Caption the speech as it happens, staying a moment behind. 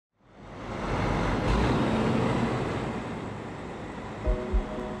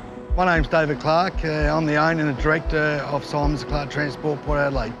My name's David Clark. I'm the owner and director of Symons Clark Transport, Port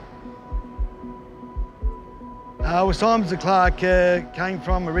Adelaide. Where Symons Clark came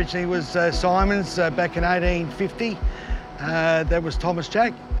from originally was Symons back in 1850. That was Thomas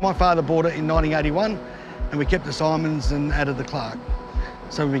Jack. My father bought it in 1981 and we kept the Symons and added the Clark.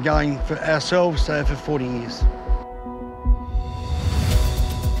 So we've been going for ourselves for 40 years.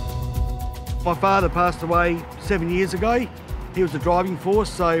 My father passed away 7 years ago. He was the driving force,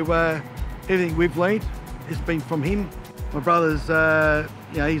 so everything we've learned has been from him. My brother's,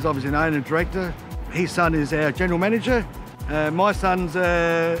 he's obviously an owner and director. His son is our general manager. My son's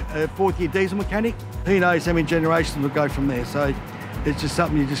a fourth-year diesel mechanic. Who knows how many generations will go from there. So it's just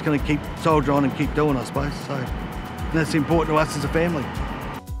something you're just going to keep soldier on and keep doing, I suppose. So that's important to us as a family.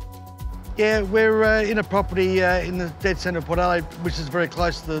 Yeah, we're in a property in the dead centre of Port Adelaide, which is very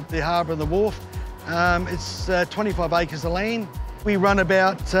close to the harbour and the wharf. It's 25 acres of land. We run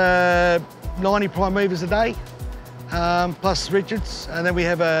about 90 prime movers a day, plus Richards, and then we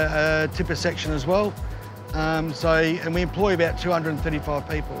have a tipper section as well. And we employ about 235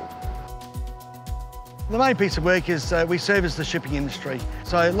 people. The main piece of work is we service the shipping industry.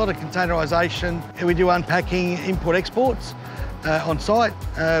 So a lot of containerisation, and we do unpacking, import-exports on site.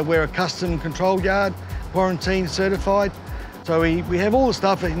 We're a custom control yard, quarantine certified. So we have all the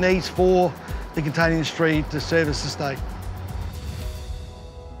stuff it needs for the container industry to service the state.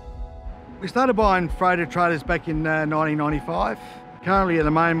 We started buying freighter trailers back in 1995. Currently at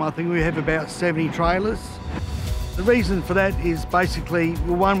the moment, I think we have about 70 trailers. The reason for that is basically,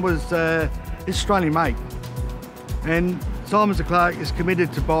 one was it's Australian made. And Symons Clark is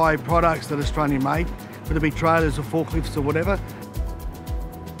committed to buy products that are Australian made, whether it be trailers or forklifts or whatever.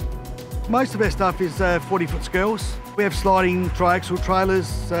 Most of our stuff is 40-foot skirls. We have sliding triaxle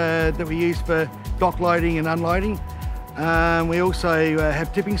trailers that we use for dock loading and unloading. We also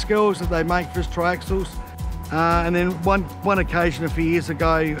have tipping skirls that they make for us triaxles. And then one occasion a few years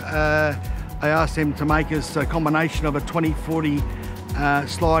ago, I asked them to make us a combination of a 20-40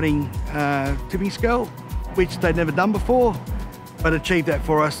 sliding tipping skirl, which they'd never done before, but achieved that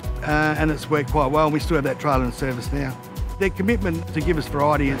for us, and it's worked quite well. And we still have that trailer in service now. Their commitment to give us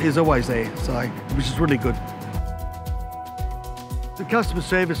variety is always there, so which is really good. The customer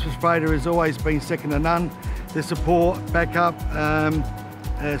service with Freighter has always been second to none. Their support, backup,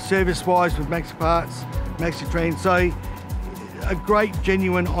 service-wise with Maxi Parts, Maxi Trend, so a great,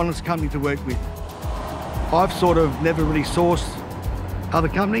 genuine, honest company to work with. I've sort of never really sourced other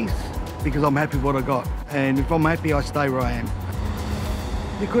companies because I'm happy with what I got, and if I'm happy, I stay where I am.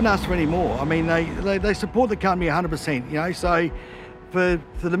 You couldn't ask for any more. I mean, they support the company 100%, you know, so for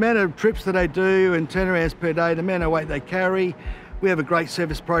the amount of trips that they do and turnarounds per day, the amount of weight they carry, we have a great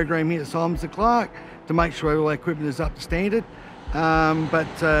service program here at Symons Clark to make sure all our equipment is up to standard. But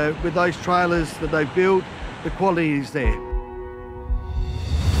with those trailers that they build, the quality is there.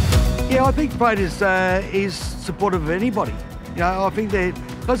 Yeah, I think Freighters is supportive of anybody. You know, I think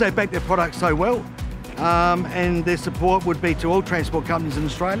because they back their products so well, and their support would be to all transport companies in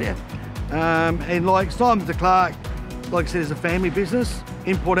Australia. And like Symons Clark, like I said, is a family business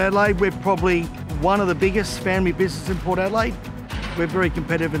in Port Adelaide. We're probably one of the biggest family businesses in Port Adelaide. We're very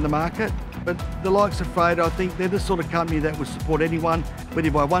competitive in the market. But the likes of Freighter, I think they're the sort of company that will support anyone, whether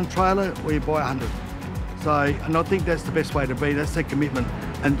you buy one trailer or you buy 100. So, and I think that's the best way to be. That's their commitment,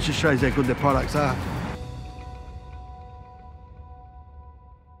 and it just shows how good their products are.